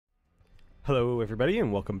Hello everybody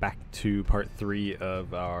and welcome back to part 3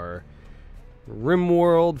 of our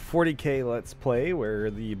Rimworld 40k Let's Play, where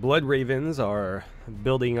the Blood Ravens are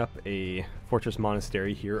building up a fortress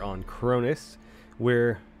monastery here on Cronus.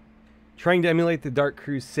 We're trying to emulate the Dark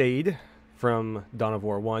Crusade from Dawn of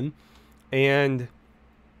War 1, and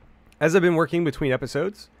as I've been working between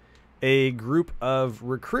episodes, a group of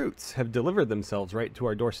recruits have delivered themselves right to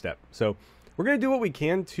our doorstep. So we're going to do what we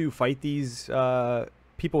can to fight these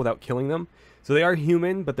people without killing them. So they are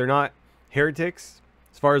human, but they're not heretics,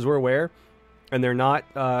 as far as we're aware, and they're not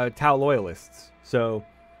Tau loyalists. So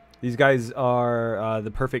these guys are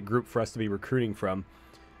the perfect group for us to be recruiting from.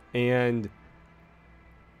 And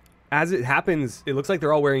as it happens, it looks like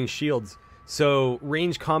they're all wearing shields. So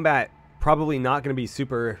range combat probably not going to be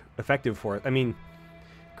super effective for it. I mean,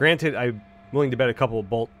 granted, I'm willing to bet a couple of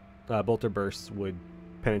bolter bursts would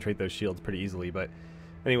penetrate those shields pretty easily, but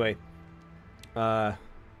anyway,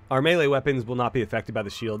 our melee weapons will not be affected by the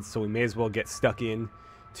shields, so we may as well get stuck in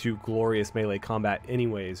to glorious melee combat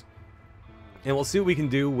anyways. And we'll see what we can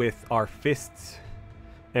do with our fists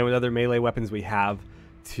and with other melee weapons we have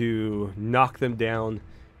to knock them down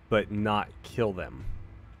but not kill them.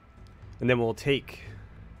 And then we'll take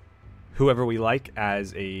whoever we like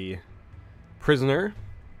as a prisoner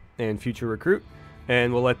and future recruit,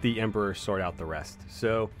 and we'll let the Emperor sort out the rest.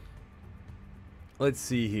 So let's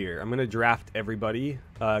see here. I'm going to draft everybody,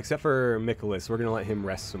 except for Nicholas. We're going to let him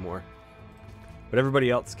rest some more. But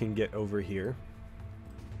everybody else can get over here.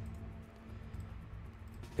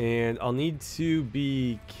 And I'll need to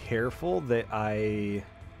be careful that I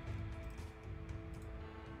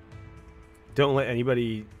don't let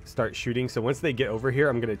anybody start shooting. So once they get over here,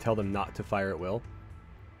 I'm going to tell them not to fire at will.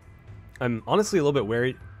 I'm honestly a little bit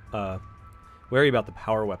wary about the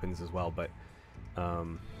power weapons as well, but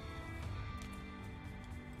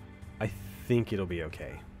I think it'll be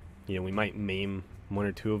okay. You know, we might maim one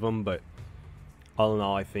or two of them, but all in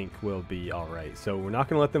all, I think we'll be all right. So we're not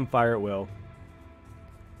going to let them fire at will.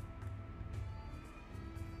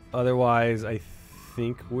 Otherwise, I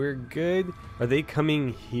think we're good. Are they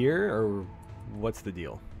coming here, or what's the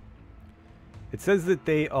deal? It says that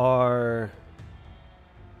they are...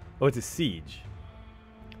 Oh, it's a siege.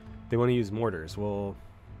 They want to use mortars. Well,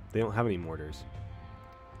 they don't have any mortars.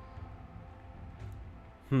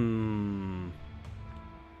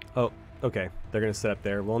 Oh, okay. They're going to set up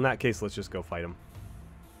there. Well, in that case, let's just go fight them.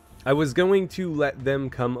 I was going to let them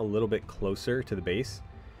come a little bit closer to the base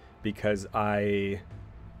because I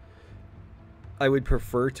would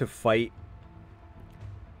prefer to fight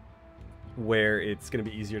where it's going to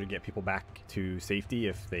be easier to get people back to safety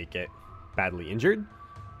if they get badly injured.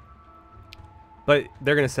 But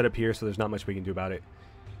they're going to set up here, so there's not much we can do about it.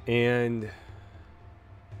 And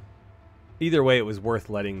either way, it was worth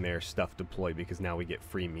letting their stuff deploy because now we get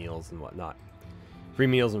free meals and whatnot. Free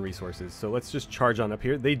meals and resources. So let's just charge on up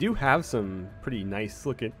here. They do have some pretty nice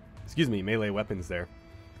looking, melee weapons there.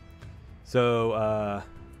 So,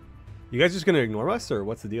 you guys just going to ignore us, or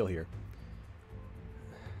what's the deal here?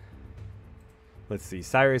 Let's see.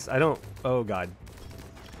 Cyrus, oh god.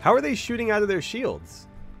 How are they shooting out of their shields?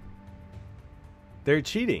 They're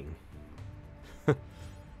cheating.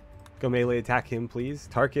 Go melee attack him, please.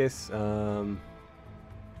 Tarkus,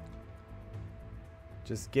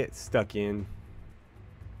 just get stuck in.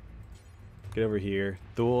 Get over here.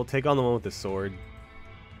 Thule, take on the one with the sword.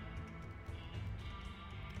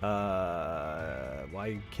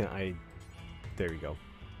 Why can't I... There we go.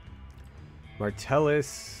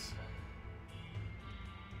 Martellus,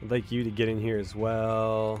 I'd like you to get in here as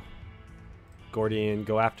well. Gordian,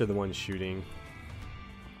 go after the one shooting.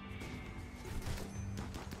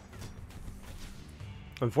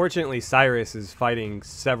 Unfortunately, Cyrus is fighting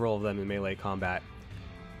several of them in melee combat,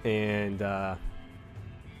 and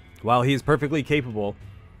while he is perfectly capable,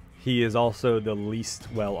 he is also the least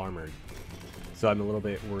well armored. So I'm a little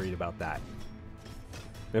bit worried about that.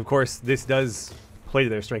 And of course, this does play to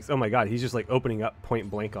their strengths. Oh my god, he's just like opening up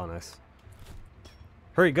point blank on us.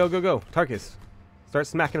 Hurry, go, go, go. Tarkus, start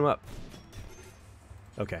smacking him up.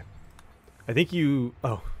 Okay. I think you...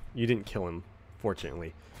 Oh, you didn't kill him,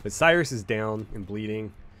 fortunately. But Cyrus is down and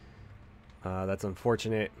bleeding. That's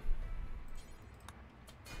unfortunate.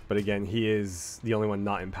 But again, he is the only one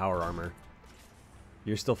not in power armor.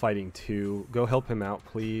 You're still fighting too. Go help him out,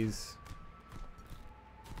 please.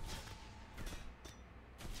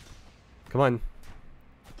 Come on.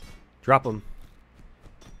 Drop him.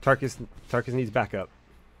 Tarkus needs backup.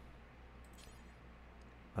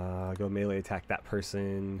 Go melee attack that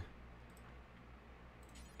person.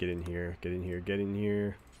 Get in here, get in here, get in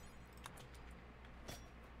here.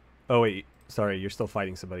 Oh wait, sorry, you're still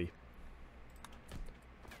fighting somebody.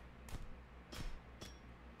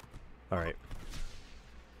 Alright.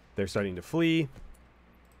 They're starting to flee.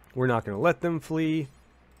 We're not going to let them flee.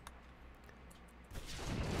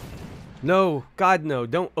 No, God no,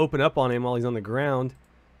 don't open up on him while he's on the ground.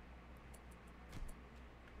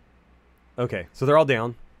 Okay, so they're all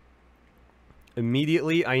down.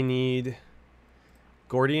 Immediately I need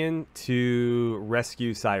Gordian to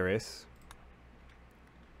rescue Cyrus.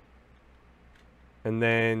 And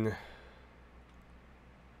then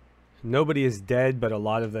nobody is dead, but a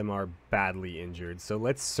lot of them are badly injured. So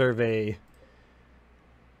let's survey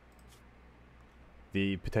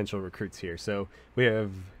the potential recruits here. So we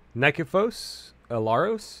have Nikifos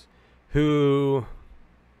Alaros, who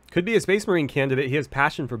could be a Space Marine candidate. He has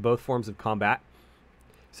passion for both forms of combat.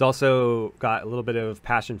 He's also got a little bit of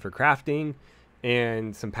passion for crafting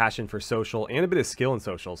and some passion for social and a bit of skill in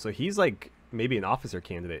social. So he's like maybe an officer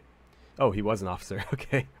candidate. Oh, he was an officer.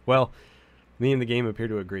 Okay. Well, me and the game appear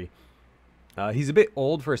to agree. He's a bit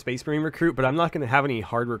old for a Space Marine recruit, but I'm not going to have any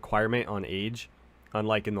hard requirement on age,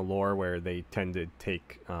 unlike in the lore where they tend to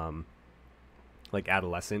take like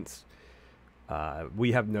adolescents.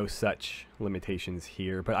 We have no such limitations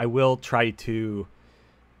here, but I will try to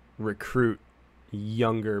recruit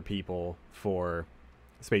younger people for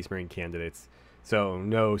Space Marine candidates. So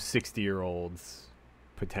no 60-year-olds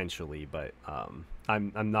potentially, but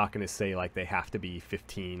I'm not going to say like they have to be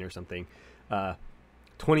 15 or something.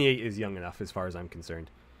 28 is young enough as far as I'm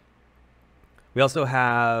concerned. We also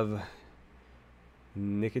have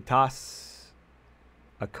Nikitas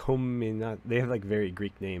Akomina. They have like very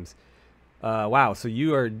Greek names. Wow, so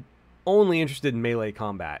you are only interested in melee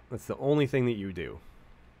combat. That's the only thing that you do.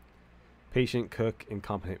 Patient, cook,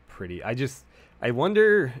 incompetent, pretty. I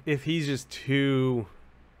wonder if he's just too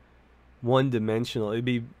one-dimensional. It'd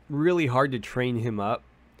be really hard to train him up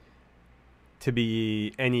to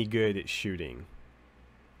be any good at shooting.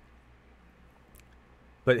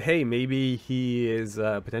 But hey, maybe he is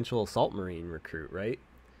a potential Assault Marine recruit, right?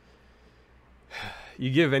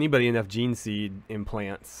 You give anybody enough gene seed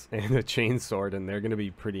implants and a chainsword, and they're going to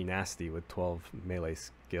be pretty nasty with 12 melee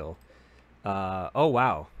skill. Oh,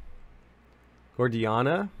 wow.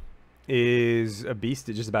 Gordiana is a beast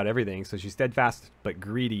at just about everything. So she's steadfast, but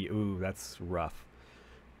greedy. Ooh, that's rough.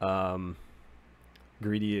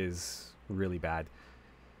 Greedy is really bad.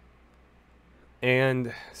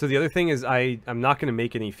 And so the other thing is I'm not going to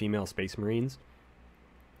make any female Space Marines.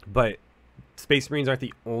 But Space Marines aren't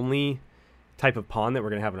the only type of pawn that we're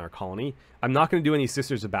going to have in our colony. I'm not going to do any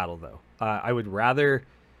Sisters of Battle, though. I would rather...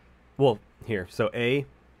 Well, here. So A,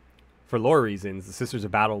 for lore reasons, the Sisters of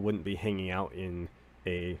Battle wouldn't be hanging out in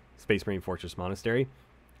a Space Marine Fortress Monastery.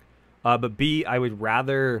 But B, I would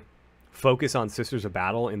rather focus on Sisters of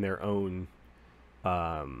Battle in their own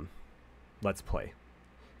Let's Play.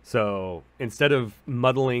 So instead of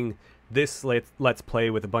muddling this Let's Play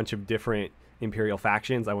with a bunch of different Imperial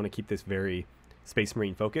factions, I want to keep this very Space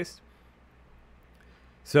Marine focused.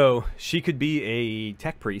 So she could be a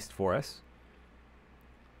tech priest for us.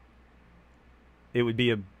 It would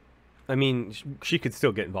be a... I mean, she could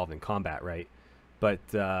still get involved in combat, right? But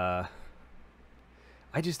I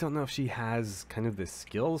just don't know if she has kind of the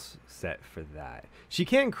skills set for that. She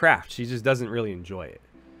can craft. She just doesn't really enjoy it.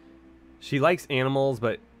 She likes animals,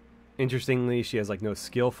 but interestingly, she has like no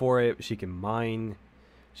skill for it. She can mine.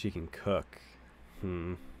 She can cook.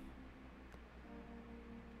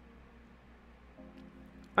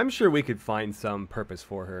 I'm sure we could find some purpose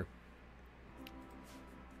for her.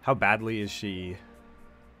 How badly is she?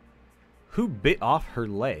 Who bit off her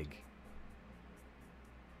leg?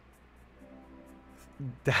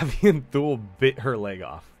 Davian Thule bit her leg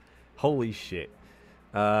off. Holy shit.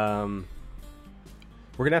 We're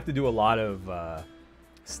gonna have to do a lot of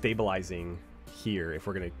stabilizing here if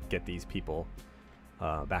we're gonna get these people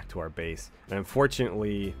back to our base. And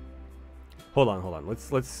unfortunately, hold on.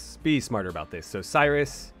 Let's be smarter about this. So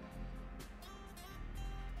Cyrus,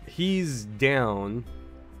 he's down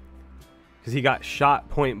because he got shot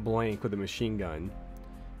point blank with a machine gun,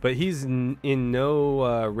 but he's in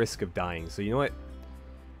no risk of dying. So you know what,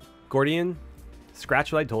 Gordian,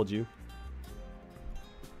 scratch what I told you.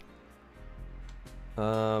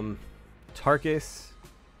 Tarkus,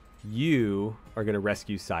 you are gonna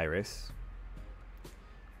rescue Cyrus.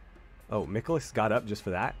 Oh, Nicholas got up just for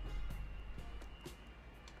that.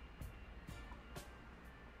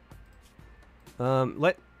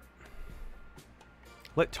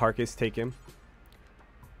 Let Tarkus take him.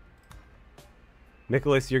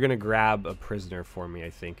 Nicholas, you're gonna grab a prisoner for me, I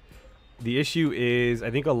think. The issue is,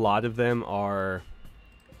 I think a lot of them are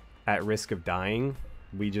at risk of dying.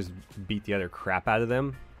 We just beat the other crap out of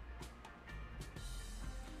them.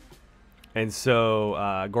 And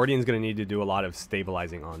so Gordian's going to need to do a lot of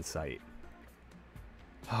stabilizing on site.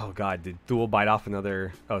 Oh god, did Thule bite off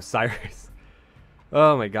another... Oh, Cyrus.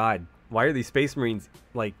 Oh my god. Why are these Space Marines,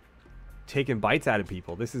 like, taking bites out of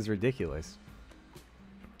people? This is ridiculous.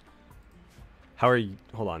 How are you...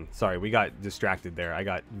 Hold on. Sorry, we got distracted there. I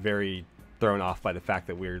got very thrown off by the fact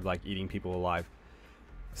that we're, like, eating people alive.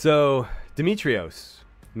 So, Demetrios.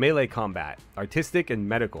 Melee combat. Artistic and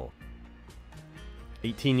medical.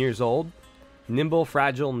 18 years old. Nimble,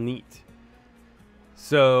 fragile, neat.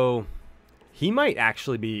 So... he might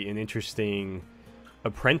actually be an interesting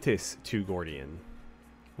apprentice to Gordian.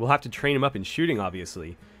 We'll have to train him up in shooting,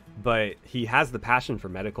 obviously, but he has the passion for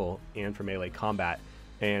medical and for melee combat,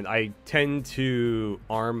 and I tend to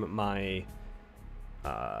arm my,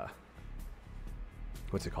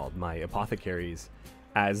 what's it called? My apothecaries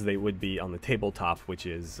as they would be on the tabletop, which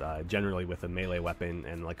is generally with a melee weapon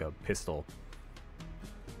and like a pistol.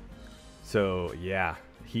 So, yeah,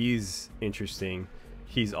 he's interesting.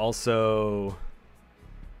 He's also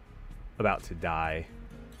about to die.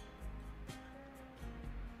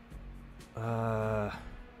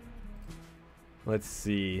 Let's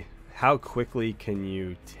see. How quickly can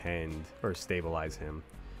you tend or stabilize him?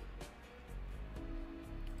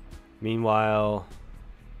 Meanwhile,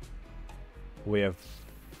 we have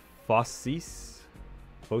Fossis.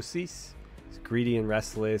 He's greedy and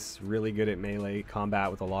restless, really good at melee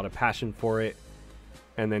combat with a lot of passion for it.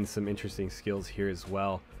 And then some interesting skills here as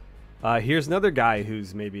well. Here's another guy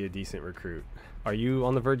who's maybe a decent recruit. Are you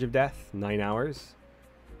on the verge of death? 9 hours?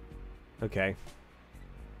 Okay.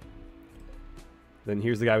 Then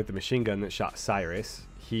here's the guy with the machine gun that shot Cyrus.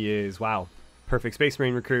 He is, wow, perfect Space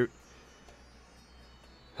Marine recruit.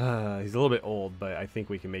 He's a little bit old, but I think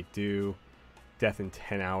we can make do. Death in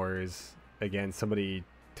 10 hours. Again, somebody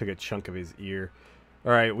took a chunk of his ear.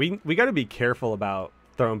 All right, we got to be careful about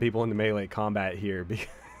throwing people into melee combat here, because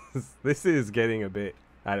this is getting a bit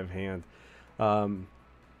out of hand.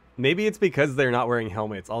 Maybe it's because they're not wearing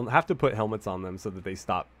helmets. I'll have to put helmets on them so that they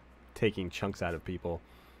stop taking chunks out of people.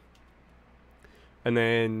 And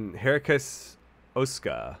then Heracus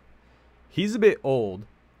Oska. He's a bit old,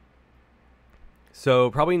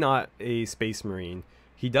 so probably not a Space Marine.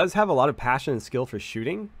 He does have a lot of passion and skill for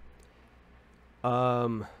shooting.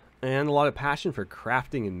 And a lot of passion for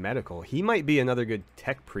crafting and medical. He might be another good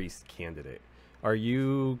tech priest candidate. Are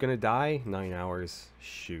you gonna die? 9 hours.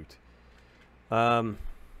 Shoot. Thule,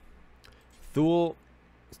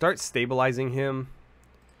 start stabilizing him.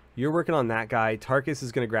 You're working on that guy. Tarkus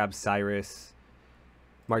is gonna grab Cyrus.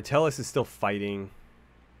 Martellus is still fighting.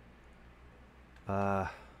 You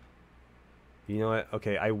know what?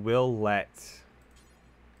 Okay, I will let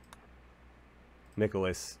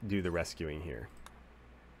Nicholas do the rescuing here.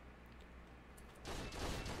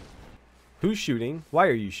 Who's shooting? Why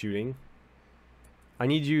are you shooting? I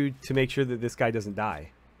need you to make sure that this guy doesn't die.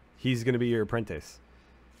 He's going to be your apprentice.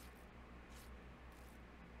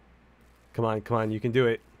 Come on, come on, you can do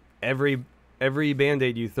it. Every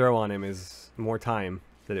band-aid you throw on him is more time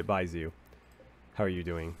that it buys you. How are you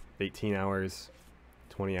doing? 18 hours,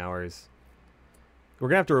 20 hours. We're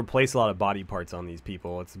going to have to replace a lot of body parts on these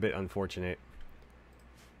people. It's a bit unfortunate.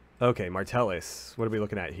 Okay, Martellus. What are we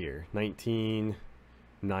looking at here? 9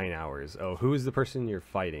 hours. Oh, who is the person you're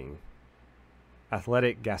fighting?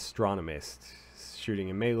 Athletic gastronomist. Shooting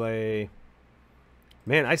in melee.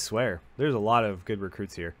 Man, I swear. There's a lot of good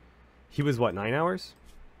recruits here. He was, what, 9 hours?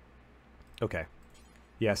 Okay.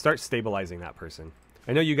 Yeah, start stabilizing that person.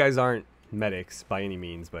 I know you guys aren't medics by any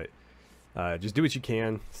means, but just do what you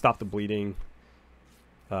can. Stop the bleeding.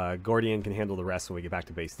 Gordian can handle the rest when we get back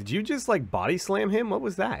to base. Did you just, like, body slam him? What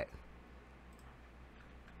was that?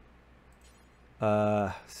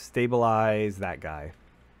 Stabilize that guy.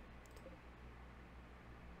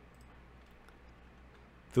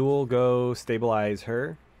 Thule, go stabilize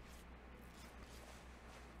her.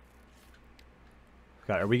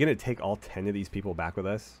 God, are we going to take all 10 of these people back with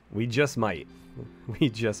us? We just might. We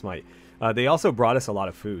just might. They also brought us a lot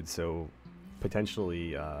of food, so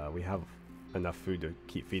potentially we have enough food to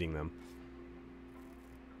keep feeding them.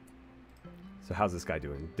 So how's this guy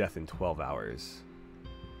doing? Death in 12 hours.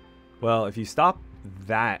 Well, if you stop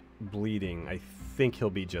that bleeding, I think he'll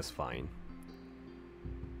be just fine.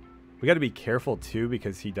 We got to be careful, too,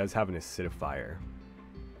 because he does have an acidifier.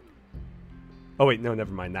 Oh, wait, no,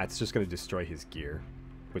 never mind. That's just going to destroy his gear,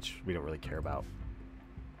 which we don't really care about.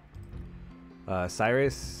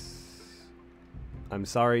 Cyrus, I'm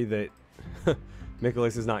sorry that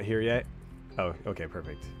Nicholas is not here yet. Oh, okay,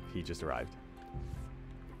 perfect. He just arrived.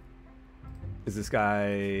 Is this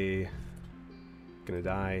guy gonna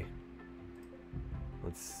die?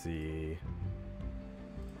 Let's see.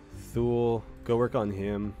 Thule, go work on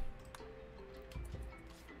him.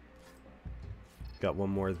 Got one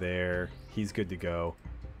more there. He's good to go.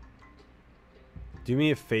 Do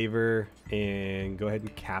me a favor and go ahead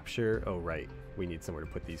and capture. Oh, right. We need somewhere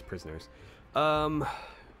to put these prisoners.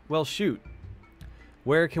 Well, shoot.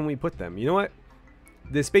 Where can we put them? You know what?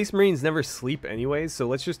 The Space Marines never sleep anyways, so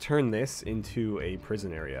let's just turn this into a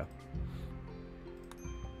prison area.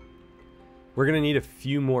 We're going to need a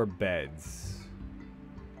few more beds.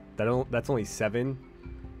 That's only 7.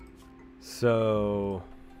 So,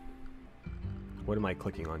 what am I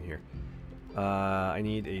clicking on here? I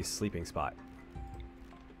need a sleeping spot.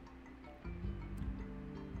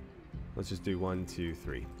 Let's just do 1, 2,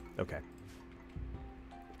 3. Okay.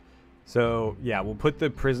 So, yeah, we'll put the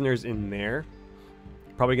prisoners in there.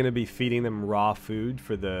 Probably going to be feeding them raw food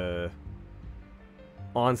for the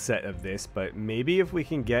onset of this, but maybe if we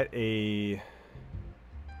can get a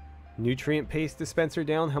nutrient paste dispenser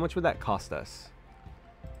down, how much would that cost us?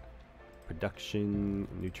 Production,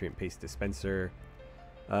 nutrient paste dispenser.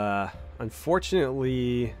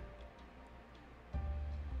 Unfortunately,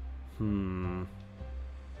 like,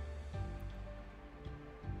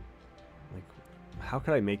 how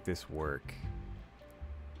could I make this work?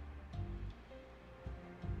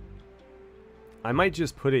 I might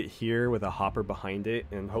just put it here with a hopper behind it,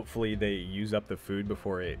 and hopefully they use up the food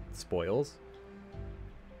before it spoils.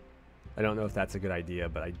 I don't know if that's a good idea,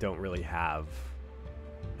 but I don't really have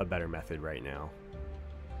a better method right now.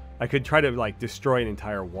 I could try to, like, destroy an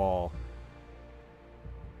entire wall.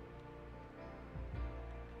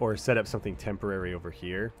 Or set up something temporary over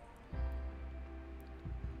here.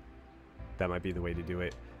 That might be the way to do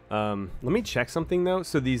it. Let me check something, though.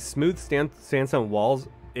 So these smooth sandstone walls,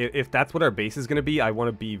 if that's what our base is going to be, I want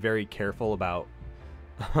to be very careful about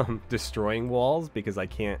destroying walls, because I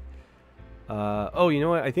can't... oh, you know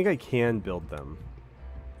what? I think I can build them.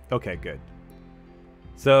 Okay, good.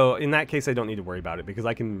 So in that case, I don't need to worry about it, because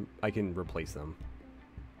I can replace them.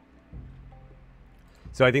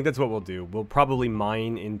 So I think that's what we'll do. We'll probably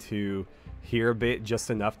mine into here a bit, just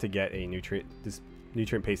enough to get a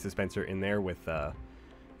nutrient paste dispenser in there with a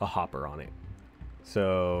hopper on it.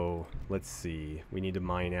 So let's see. We need to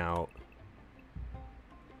mine out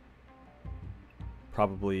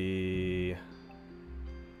probably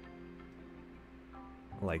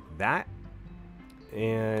like that.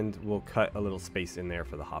 And we'll cut a little space in there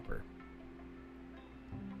for the hopper.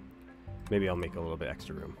 Maybe I'll make a little bit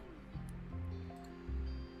extra room.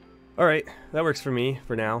 Alright, that works for me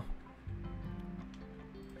for now.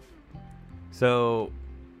 So,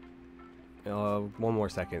 one more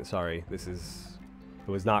second. Sorry, it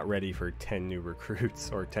was not ready for 10 new recruits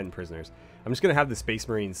or 10 prisoners. I'm just going to have the Space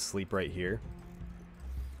Marines sleep right here.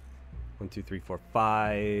 1, 2, 3, 4,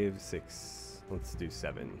 5, 6. Let's do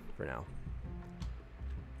 7 for now.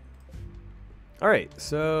 Alright,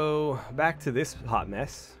 so back to this hot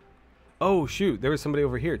mess. Oh, shoot, there was somebody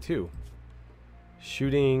over here, too.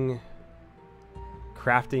 Shooting,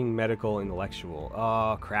 crafting, medical, intellectual.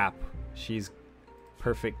 Oh, crap. She's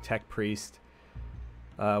perfect tech priest.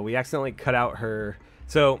 We accidentally cut out her...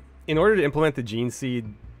 So, in order to implement the gene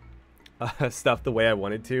seed stuff the way I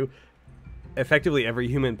wanted to, effectively every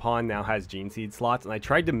human pawn now has gene seed slots, and I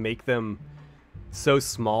tried to make them so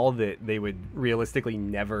small that they would realistically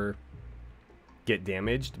never get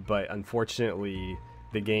damaged, but unfortunately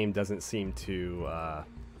the game doesn't seem to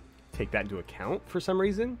take that into account for some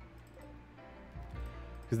reason,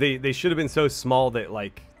 because they should have been so small that,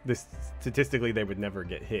 like, statistically they would never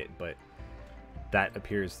get hit, but that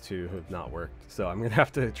appears to have not worked, so I'm gonna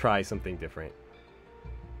have to try something different.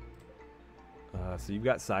 So you've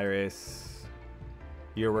got Cyrus,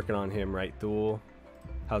 you're working on him, right, Thule?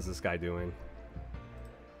 How's this guy doing?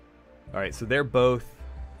 Alright, so they're both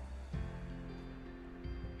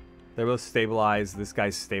stabilized. This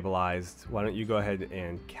guy's stabilized. Why don't you go ahead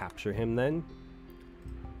and capture him then?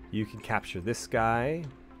 You can capture this guy.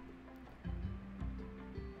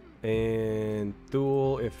 And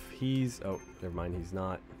Thule, if he's... Oh, never mind, he's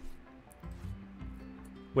not.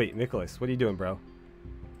 Wait, Nicholas, what are you doing, bro?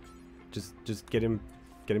 Just get him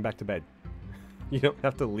back to bed. You don't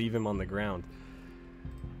have to leave him on the ground.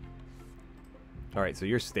 Alright, so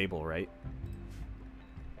you're stable, right?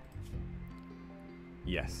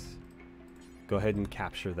 Yes. Go ahead and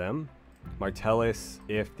capture them. Martellus,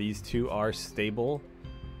 if these two are stable,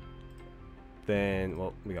 then...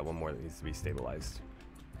 Well, we got one more that needs to be stabilized.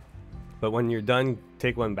 But when you're done,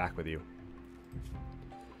 take one back with you.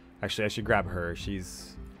 Actually, I should grab her.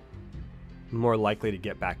 She's more likely to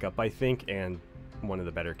get back up, I think, and one of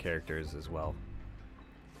the better characters as well.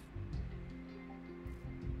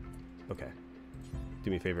 Okay.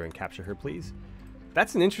 Do me a favor and capture her, please.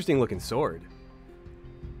 That's an interesting looking sword.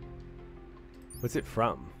 What's it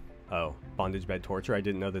from? Oh, bondage, bed, torture. I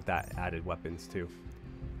didn't know that that added weapons too.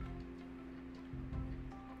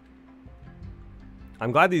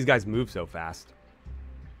 I'm glad these guys move so fast.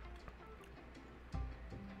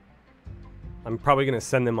 I'm probably going to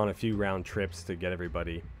send them on a few round trips to get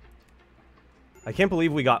everybody. I can't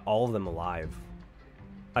believe we got all of them alive.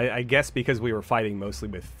 I guess because we were fighting mostly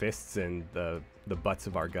with fists and the butts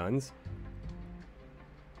of our guns.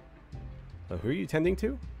 So who are you tending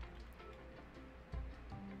to?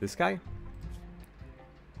 This guy?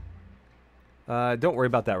 Don't worry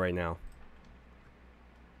about that right now.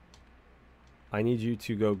 I need you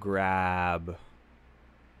to go grab...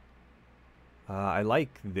 I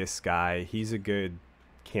like this guy. He's a good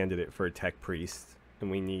candidate for a tech priest. And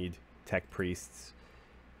we need tech priests.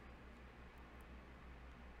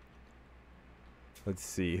 Let's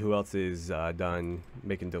see. Who else is done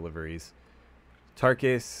making deliveries?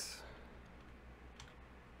 Tarkus.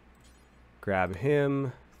 Grab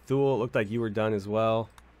him. Thule, it looked like you were done as well.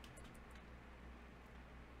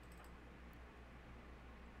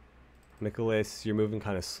 Nicholas, you're moving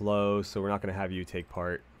kind of slow, so we're not going to have you take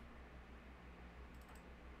part.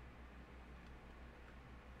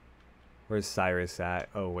 Where's Cyrus at?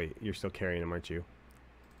 Oh, wait. You're still carrying him, aren't you?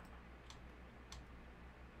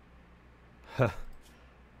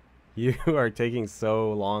 You are taking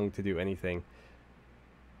so long to do anything.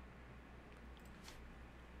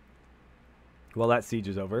 Well, that siege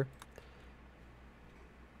is over.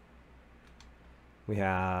 We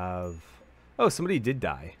have... Oh, somebody did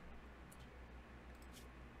die.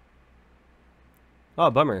 Oh,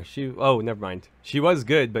 bummer. Oh, never mind. She was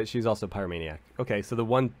good, but she's also pyromaniac. Okay, so the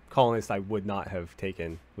one colonist I would not have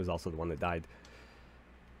taken was also the one that died.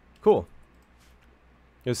 Cool.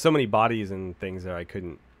 There's so many bodies and things there I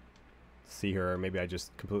couldn't see her, or maybe I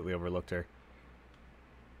just completely overlooked her.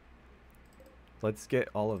 Let's get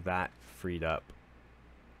all of that freed up.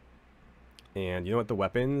 And you know what? The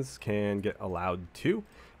weapons can get allowed too.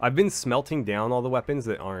 I've been smelting down all the weapons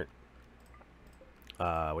that aren't...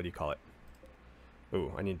 what do you call it?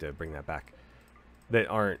 Ooh, I need to bring that back. That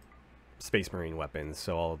aren't Space Marine weapons.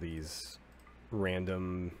 So all of these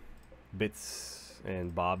random bits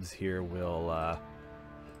and bobs here will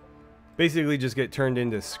basically just get turned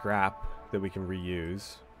into scrap that we can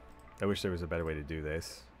reuse. I wish there was a better way to do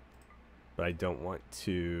this. But I don't want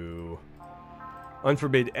to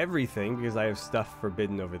unforbid everything because I have stuff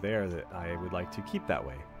forbidden over there that I would like to keep that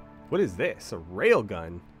way. What is this? A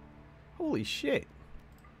railgun? Holy shit.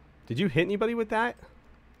 Did you hit anybody with that?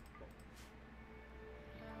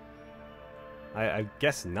 I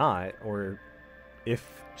guess not. Or if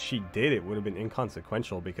she did, it would have been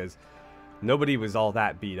inconsequential because nobody was all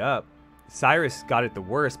that beat up. Cyrus got it the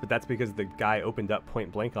worst, but that's because the guy opened up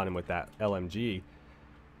point blank on him with that LMG.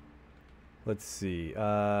 Let's see.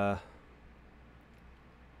 There's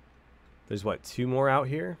what, 2 more out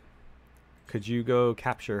here? Could you go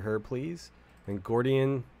capture her, please? And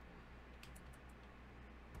Gordian,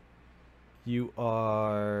 you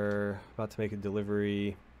are about to make a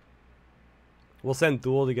delivery. We'll send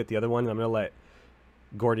Thule to get the other one. I'm going to let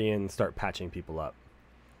Gordian start patching people up.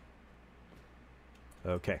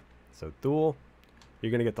 Okay, so Thule, you're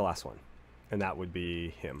going to get the last one. And that would be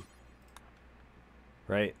him.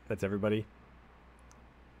 Right? That's everybody?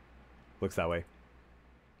 Looks that way.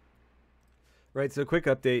 Right, so quick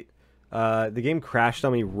update. The game crashed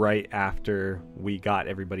on me right after we got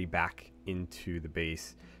everybody back into the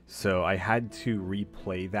base. So I had to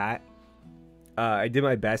replay that. I did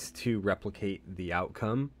my best to replicate the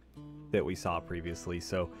outcome that we saw previously.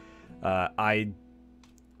 So I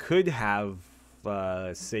could have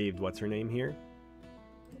saved what's her name here?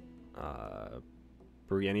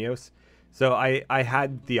 Brienios. So I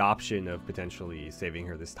had the option of potentially saving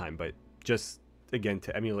her this time, but just again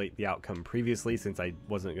to emulate the outcome previously, since I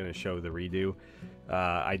wasn't going to show the redo,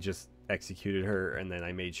 I just executed her and then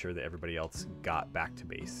I made sure that everybody else got back to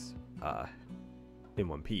base in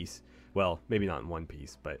one piece. Well, maybe not in one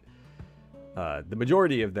piece, but the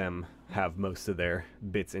majority of them have most of their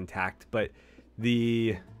bits intact, but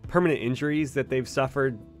the permanent injuries that they've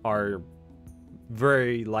suffered are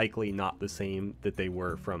very likely not the same that they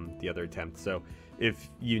were from the other attempt. So if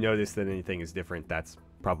you notice that anything is different, that's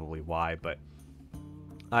probably why. But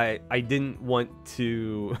I didn't want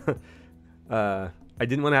to I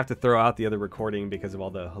didn't want to have to throw out the other recording because of all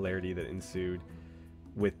the hilarity that ensued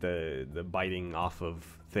with the biting off of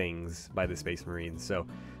things by the Space Marines. So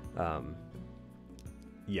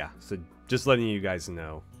yeah, so just letting you guys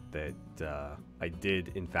know that I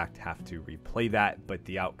did in fact have to replay that, but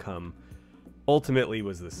the outcome ultimately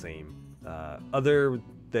was the same. Other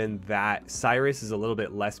than that. Cyrus is a little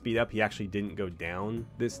bit less beat up. He actually didn't go down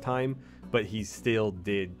this time, but he still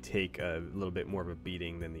did take a little bit more of a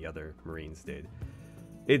beating than the other Marines did.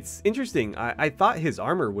 It's interesting. I thought his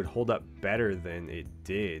armor would hold up better than it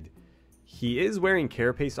did. He is wearing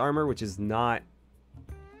carapace armor, which is not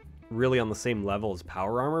really on the same level as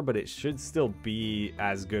power armor, but it should still be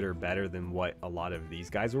as good or better than what a lot of these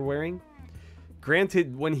guys were wearing.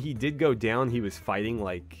 Granted, when he did go down, he was fighting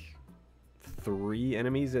like 3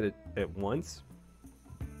 enemies at once.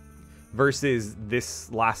 Versus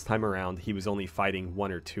this last time around, he was only fighting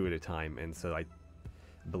 1 or 2 at a time, and so I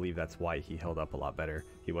believe that's why he held up a lot better.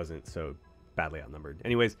 He wasn't so badly outnumbered.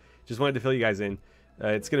 Anyways, just wanted to fill you guys in.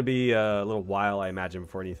 It's going to be a little while, I imagine,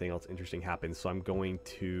 before anything else interesting happens, so I'm going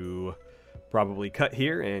to probably cut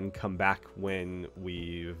here and come back when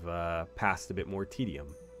we've passed a bit more tedium.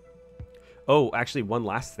 Oh, actually, one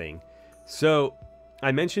last thing. So,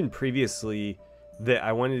 I mentioned previously that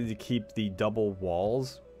I wanted to keep the double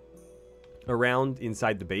walls around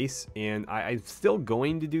inside the base, and I'm still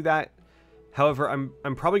going to do that. However,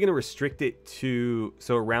 I'm probably going to restrict it to,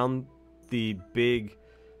 so around the big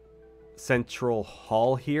central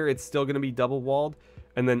hall here, it's still going to be double walled,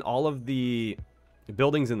 and then all of the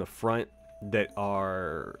buildings in the front that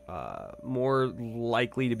are more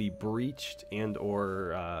likely to be breached and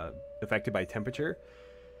or affected by temperature,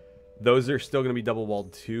 those are still going to be double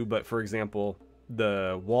walled too. But for example,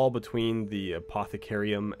 the wall between the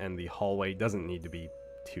apothecarium and the hallway doesn't need to be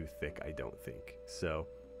too thick, I don't think. So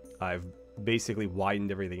I've basically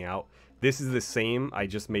widened everything out. This is the same. I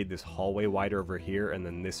just made this hallway wider over here, and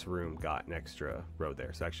then this room got an extra row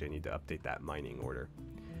there. So actually I need to update that mining order.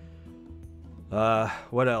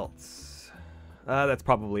 What else? That's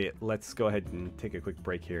probably it. Let's go ahead and take a quick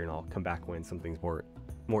break here, and I'll come back when something's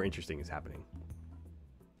more interesting is happening.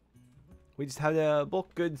 We just had a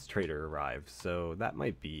bulk goods trader arrive, so that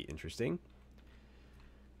might be interesting.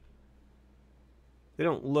 They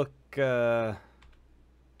don't look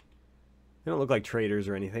like traders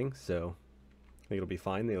or anything, so I think it'll be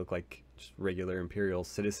fine. They look like just regular Imperial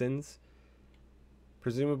citizens,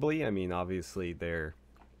 presumably. I mean, obviously they're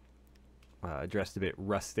dressed a bit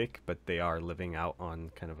rustic, but they are living out on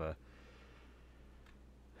kind of a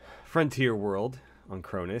frontier world on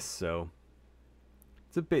Cronus, so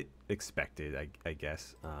it's a bit expected, I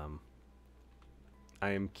guess. I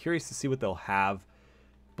am curious to see what they'll have.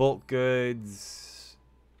 Bulk goods.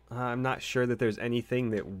 I'm not sure that there's anything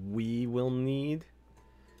that we will need.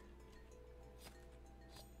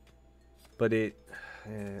 But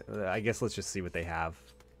I guess let's just see what they have,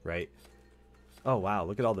 right? Oh, wow.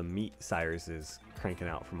 Look at all the meat Cyrus is cranking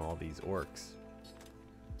out from all these orcs.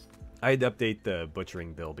 I had to update the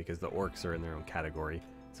butchering bill because the orcs are in their own category.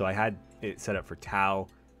 So I had it set up for Tau,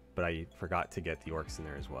 but I forgot to get the orcs in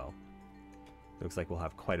there as well. Looks like we'll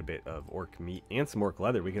have quite a bit of orc meat and some orc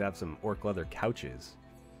leather. We could have some orc leather couches.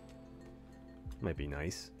 Might be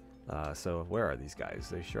nice. So where are these guys?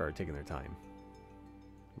 They sure are taking their time.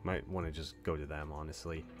 Might want to just go to them,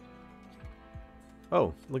 honestly.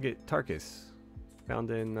 Oh, look at Tarkus. Found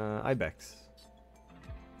in Ibex.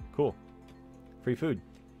 Cool. Free food.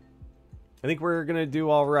 I think we're going to do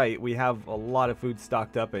all right. We have a lot of food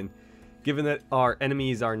stocked up, and given that our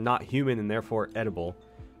enemies are not human and therefore edible,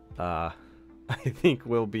 I think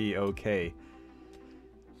we'll be okay.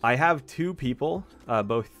 I have 2 people,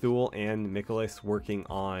 both Thule and Nicholas, working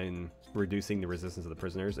on reducing the resistance of the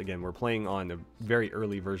prisoners. Again, we're playing on a very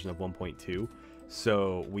early version of 1.2,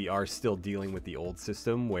 so we are still dealing with the old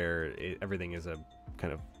system where everything is a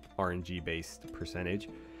kind of RNG-based percentage.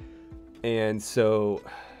 And so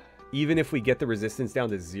even if we get the resistance down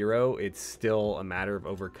to 0, it's still a matter of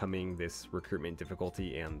overcoming this recruitment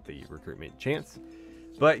difficulty and the recruitment chance.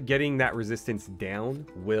 But getting that resistance down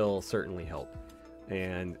will certainly help.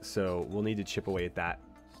 And so we'll need to chip away at that.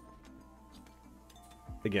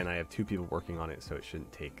 Again, I have 2 people working on it, so it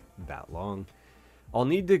shouldn't take that long. I'll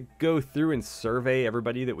need to go through and survey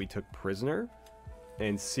everybody that we took prisoner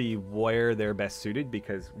and see where they're best suited,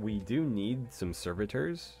 because we do need some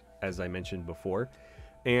servitors, as I mentioned before.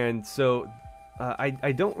 And so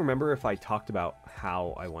I don't remember if I talked about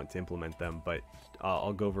how I want to implement them, but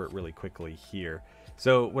I'll go over it really quickly here.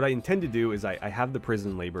 So what I intend to do is I have the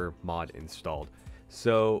prison labor mod installed.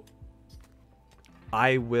 So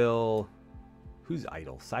I will... Who's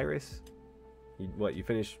idle? Cyrus? You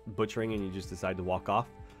finish butchering and you just decide to walk off?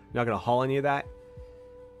 You're not going to haul any of that?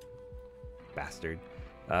 Bastard.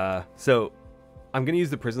 So I'm going to use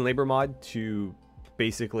the prison labor mod to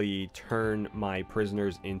basically turn my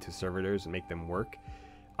prisoners into servitors and make them work.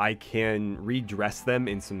 I can redress them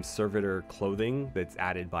in some servitor clothing that's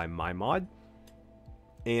added by my mod.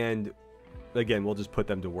 And again, we'll just put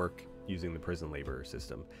them to work using the prison labor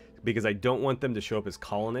system, because I don't want them to show up as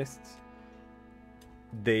colonists.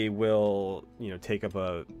 They will, you know, take up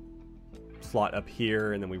a slot up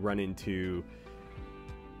here, and then we run into,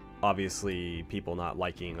 obviously, people not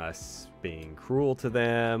liking us being cruel to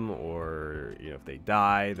them, or, you know, if they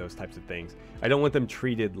die, those types of things. I don't want them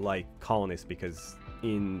treated like colonists, because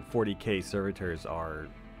in 40k, servitors are,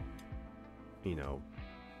 you know,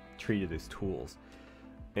 treated as tools.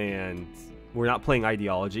 And we're not playing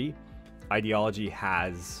ideology. Ideology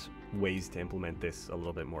has ways to implement this a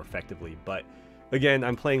little bit more effectively, but again,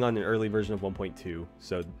 I'm playing on an early version of 1.2,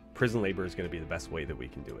 so prison labor is going to be the best way that we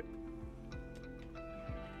can do it.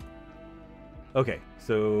 Okay,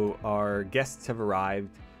 so our guests have arrived.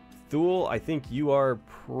 Thule, I think you are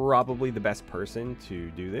probably the best person to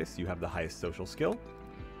do this. You have the highest social skill.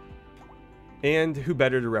 And who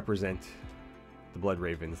better to represent the Blood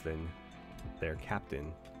Ravens than their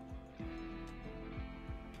captain?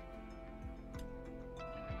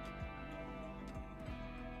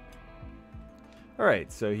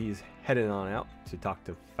 Alright, so he's heading on out to talk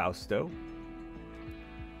to Fausto.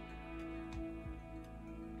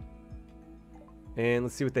 And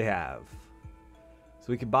let's see what they have. So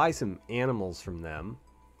we could buy some animals from them.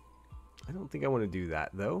 I don't think I want to do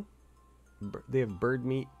that, though. They have bird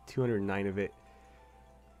meat, 209 of it.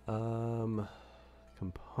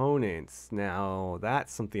 Components. Now,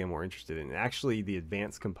 that's something I'm more interested in. Actually, the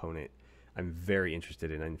advanced component I'm very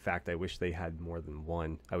interested in. In fact, I wish they had more than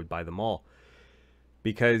one. I would buy them all.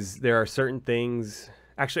 Because there are certain things...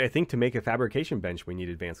 Actually, I think to make a fabrication bench, we need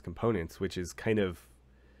advanced components, which is kind of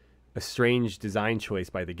a strange design choice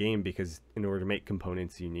by the game, because in order to make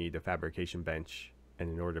components, you need a fabrication bench. And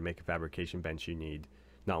in order to make a fabrication bench, you need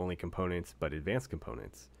not only components, but advanced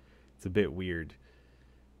components. It's a bit weird.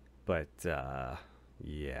 But,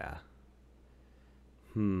 yeah.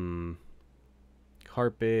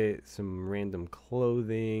 Carpet, some random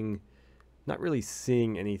clothing. Not really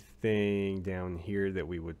seeing anything down here that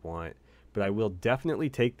we would want, but I will definitely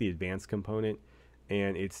take the advanced component,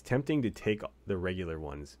 and it's tempting to take the regular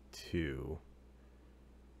ones too.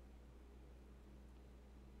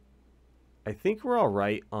 I think we're all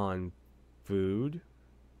right on food.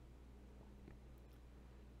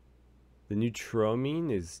 The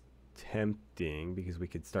Neutromine is tempting because we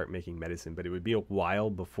could start making medicine, but it would be a while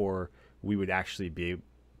before we would actually be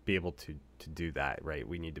able to do that, right?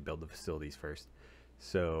 We need to build the facilities first.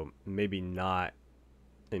 So maybe not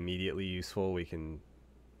immediately useful. We can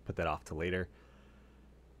put that off to later.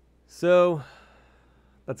 So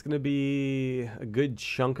that's going to be a good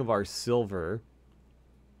chunk of our silver.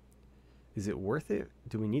 Is it worth it?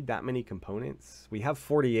 Do we need that many components? We have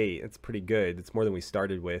 48. That's pretty good. It's more than we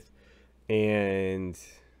started with. And,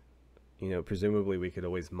 you know, presumably we could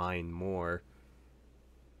always mine more.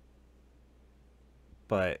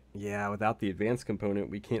 But, yeah, without the advanced component,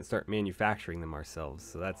 we can't start manufacturing them ourselves.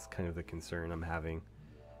 So that's kind of the concern I'm having.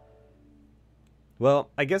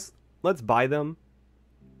 Well, I guess let's buy them.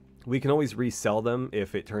 We can always resell them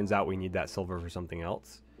if it turns out we need that silver for something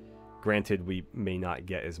else. Granted, we may not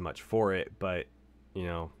get as much for it, but, you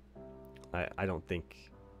know, I don't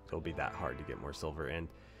think it'll be that hard to get more silver. And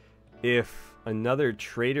if another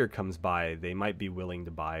trader comes by, they might be willing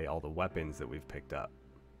to buy all the weapons that we've picked up.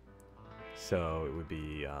 So it would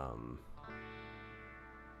be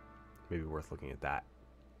maybe worth looking at that.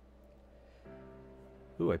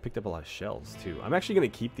 Ooh, I picked up a lot of shells too. I'm actually going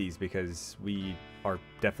to keep these because we are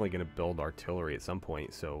definitely going to build artillery at some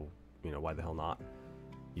point. So, you know, why the hell not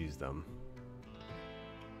use them?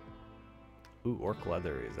 Ooh, orc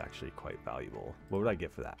leather is actually quite valuable. What would I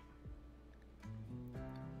get for that?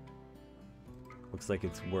 Looks like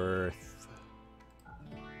it's worth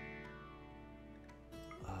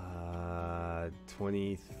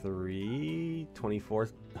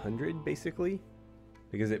 2400 basically,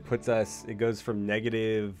 because it puts us, it goes from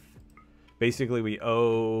negative, basically we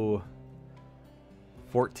owe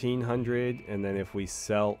 1400, and then if we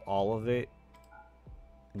sell all of it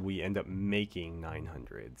we end up making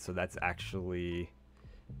 900. So that's actually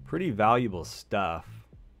pretty valuable stuff.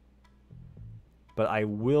 But I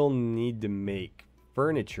will need to make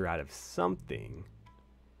furniture out of something.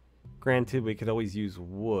 Granted, we could always use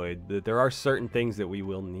wood, but there are certain things that we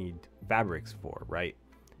will need fabrics for, right?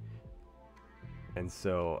 And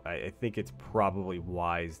so I think it's probably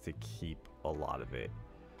wise to keep a lot of it.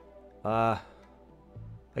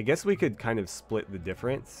 I guess we could kind of split the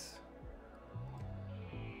difference.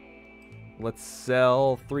 Let's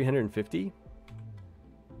sell 350.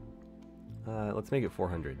 Let's make it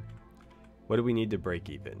 400. What do we need to break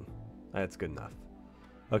even? That's good enough.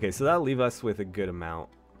 Okay, so that'll leave us with a good amount.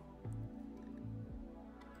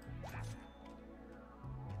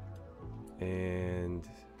 And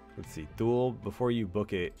let's see, Duel, before you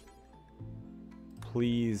book it,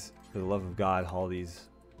 please, for the love of God, haul these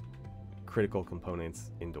critical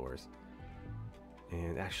components indoors.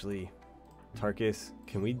 And actually, Tarkus,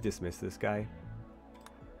 can we dismiss this guy?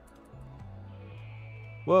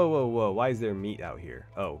 Whoa, whoa, whoa, why is there meat out here?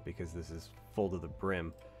 Oh, because this is full to the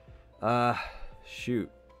brim. Shoot.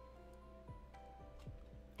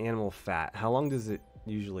 Animal fat. How long does it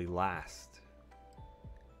usually last?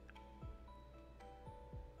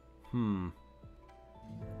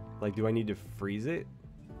 Like, do I need to freeze it?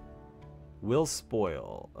 Will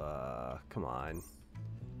spoil. Come on.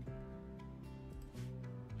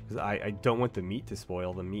 Because I don't want the meat to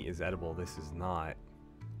spoil. The meat is edible. This is not.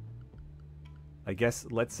 I guess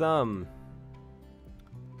let's,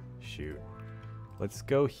 shoot. Let's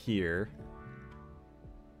go here.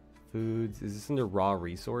 Foods. Is this under raw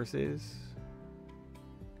resources?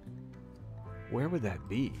 Where would that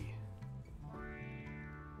be?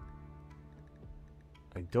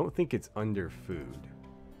 I don't think it's under food.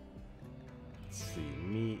 Let's see.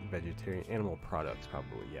 Meat, vegetarian, animal products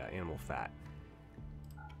probably. Yeah, animal fat.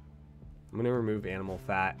 I'm going to remove animal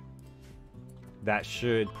fat. That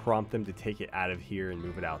should prompt them to take it out of here and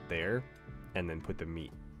move it out there. And then put the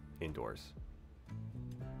meat indoors.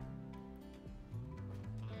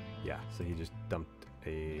 Yeah, so he just dumped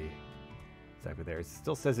a cypher there. It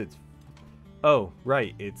still says it's... Oh,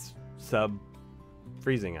 right. It's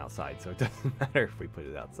sub-freezing outside, so it doesn't matter if we put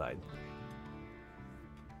it outside.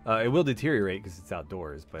 It will deteriorate because it's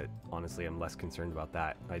outdoors, but honestly, I'm less concerned about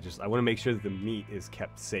that. I want to make sure that the meat is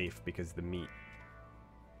kept safe because the meat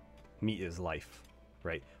is life,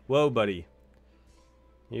 right? Whoa, buddy.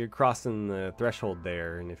 You're crossing the threshold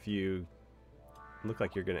there, and if you look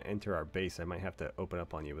like you're going to enter our base, I might have to open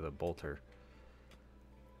up on you with a bolter.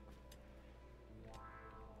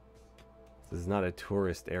 This is not a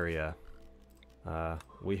tourist area.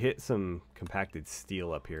 We hit some compacted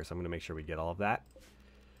steel up here, so I'm going to make sure we get all of that.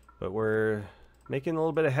 But we're making a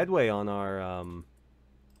little bit of headway on our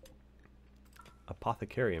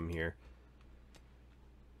apothecarium here.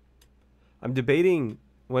 I'm debating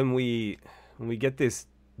when we get this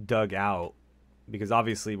dug out, because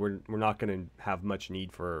obviously we're not going to have much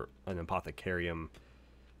need for an apothecarium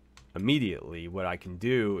immediately. What I can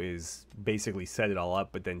do is basically set it all up,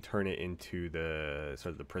 but then turn it into the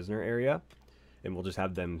sort of the prisoner area, and we'll just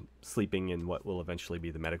have them sleeping in what will eventually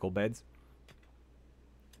be the medical beds.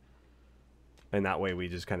 And that way we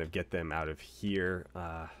just kind of get them out of here.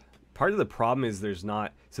 Part of the problem is there's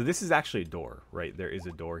not... So this is actually a door, right? There is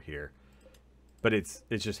a door here. But it's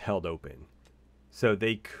just held open. So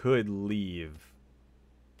they could leave.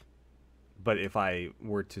 But if I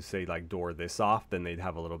were to say, like, door this off, then they'd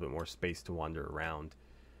have a little bit more space to wander around.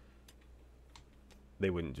 They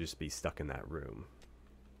wouldn't just be stuck in that room.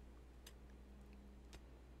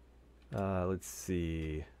 Let's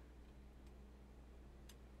see.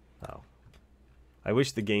 Oh. I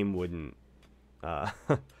wish the game wouldn't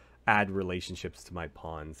add relationships to my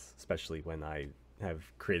pawns, especially when I have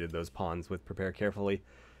created those pawns with Prepare Carefully.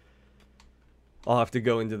 I'll have to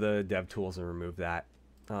go into the dev tools and remove that.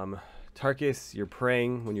 Tarkus, you're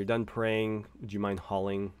praying. When you're done praying, would you mind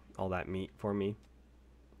hauling all that meat for me?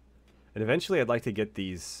 And eventually I'd like to get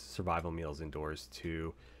these survival meals indoors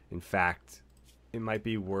too. In fact, it might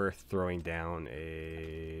be worth throwing down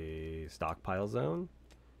a stockpile zone.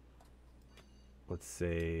 Let's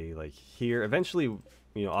say like here. Eventually,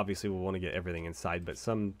 you know, obviously we'll want to get everything inside, but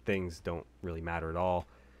some things don't really matter at all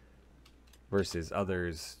versus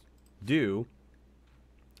others do.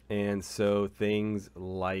 And so things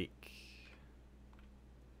like,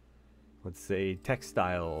 let's say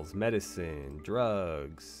textiles, medicine,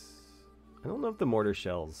 drugs. I don't know if the mortar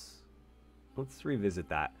shells. Let's revisit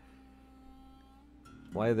that.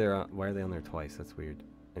 Why are they on there twice? That's weird.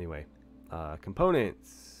 Anyway,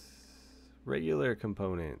 components. Regular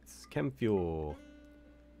components, chem fuel,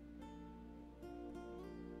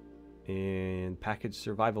 and packaged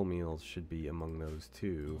survival meals should be among those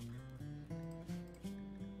too.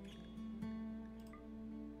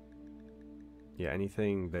 Yeah,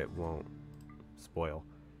 anything that won't spoil.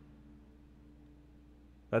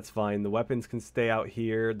 That's fine. The weapons can stay out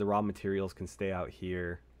here. The raw materials can stay out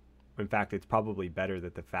here. In fact, it's probably better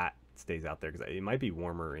that the fat stays out there because it might be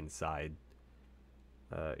warmer inside.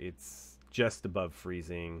 It's just above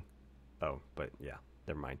freezing. Oh, but yeah,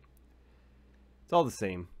 never mind. It's all the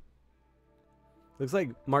same. Looks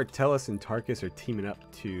like Martellus and Tarkus are teaming up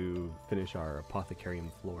to finish our apothecarium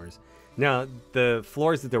floors. Now, the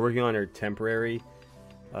floors that they're working on are temporary.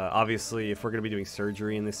 Obviously, if we're going to be doing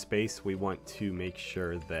surgery in this space, we want to make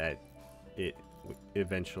sure that it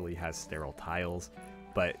eventually has sterile tiles.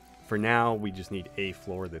 But for now, we just need a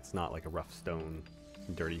floor that's not like a rough stone,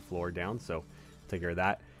 dirty floor down. So take care of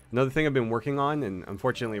that. Another thing I've been working on, and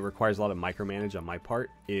unfortunately it requires a lot of micromanage on my part,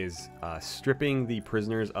 is stripping the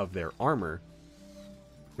prisoners of their armor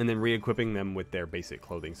and then re-equipping them with their basic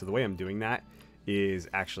clothing. So the way I'm doing that is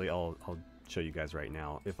actually, I'll show you guys right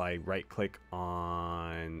now. If I right click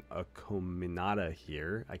on a Cominata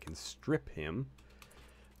here, I can strip him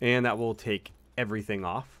and that will take everything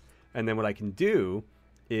off. And then what I can do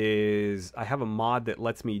is I have a mod that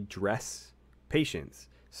lets me dress patients.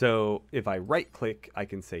 So if I right click, I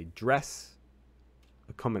can say dress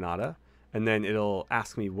a Cominata, and then it'll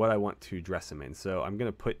ask me what I want to dress him in. So I'm going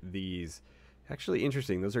to put these, actually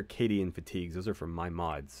interesting, those are Cadian fatigues. Those are from my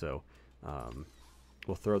mod. So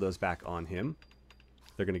we'll throw those back on him.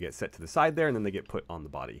 They're going to get set to the side there, and then they get put on the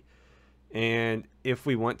body. And if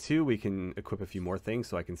we want to, we can equip a few more things.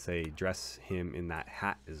 So I can say dress him in that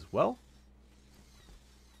hat as well.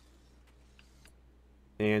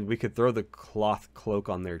 And we could throw the cloth cloak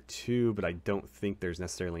on there too, but I don't think there's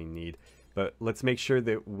necessarily need. But let's make sure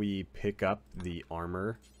that we pick up the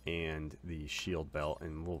armor and the shield belt,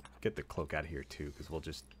 and we'll get the cloak out of here too, because we'll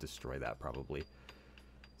just destroy that probably.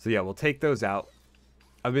 So yeah, we'll take those out.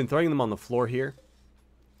 I've been throwing them on the floor here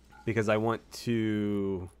because I want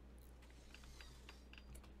to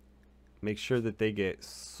make sure that they get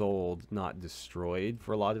sold, not destroyed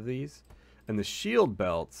for a lot of these. And the shield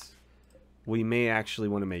belts, we may actually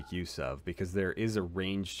want to make use of, because there is a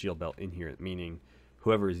ranged shield belt in here, meaning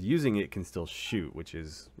whoever is using it can still shoot, which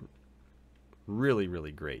is really,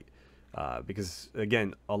 really great. Because,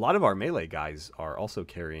 again, a lot of our melee guys are also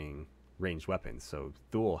carrying ranged weapons. So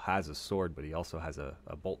Thule has a sword, but he also has a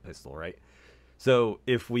bolt pistol, right? So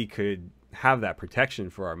if we could have that protection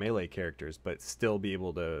for our melee characters, but still be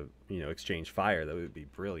able to, you know, exchange fire, that would be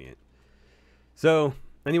brilliant. So,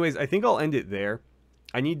 anyways, I think I'll end it there.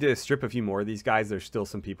 I need to strip a few more of these guys. There's still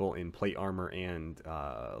some people in plate armor and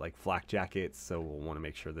like flak jackets, so we'll want to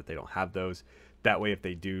make sure that they don't have those. That way, if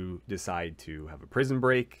they do decide to have a prison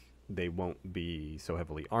break, they won't be so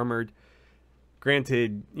heavily armored.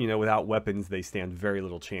 Granted, you know, without weapons, they stand very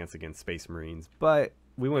little chance against Space Marines, but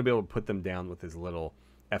we want to be able to put them down with as little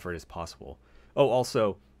effort as possible. Oh,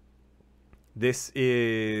 also, this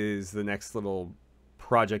is the next little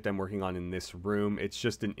project I'm working on in this room. It's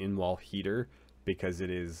just an in-wall heater, because it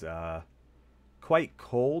is quite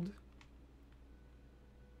cold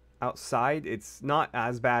outside. It's not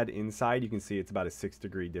as bad inside. You can see it's about a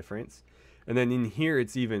 6-degree difference. And then in here,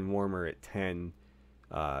 it's even warmer at 10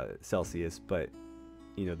 Celsius. But,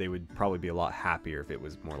 you know, they would probably be a lot happier if it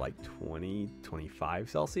was more like 20, 25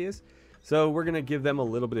 Celsius. So we're going to give them a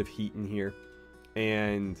little bit of heat in here.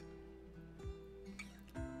 And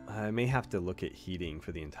I may have to look at heating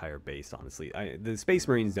for the entire base, honestly. The Space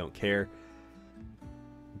Marines don't care.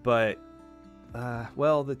 But,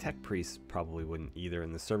 well, the tech priests probably wouldn't either,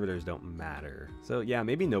 and the servitors don't matter. So, yeah,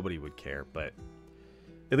 maybe nobody would care, but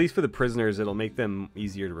at least for the prisoners, it'll make them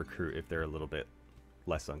easier to recruit if they're a little bit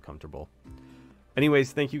less uncomfortable.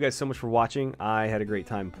 Anyways, thank you guys so much for watching. I had a great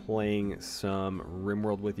time playing some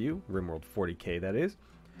Rimworld with you. Rimworld 40K, that is.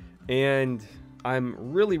 And I'm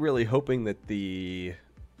really, really hoping that the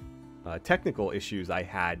technical issues I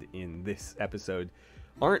had in this episode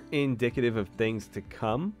aren't indicative of things to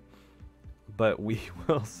come, but we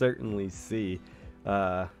will certainly see.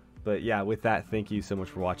 But yeah, with that, thank you so much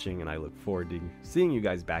for watching, and I look forward to seeing you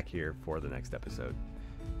guys back here for the next episode.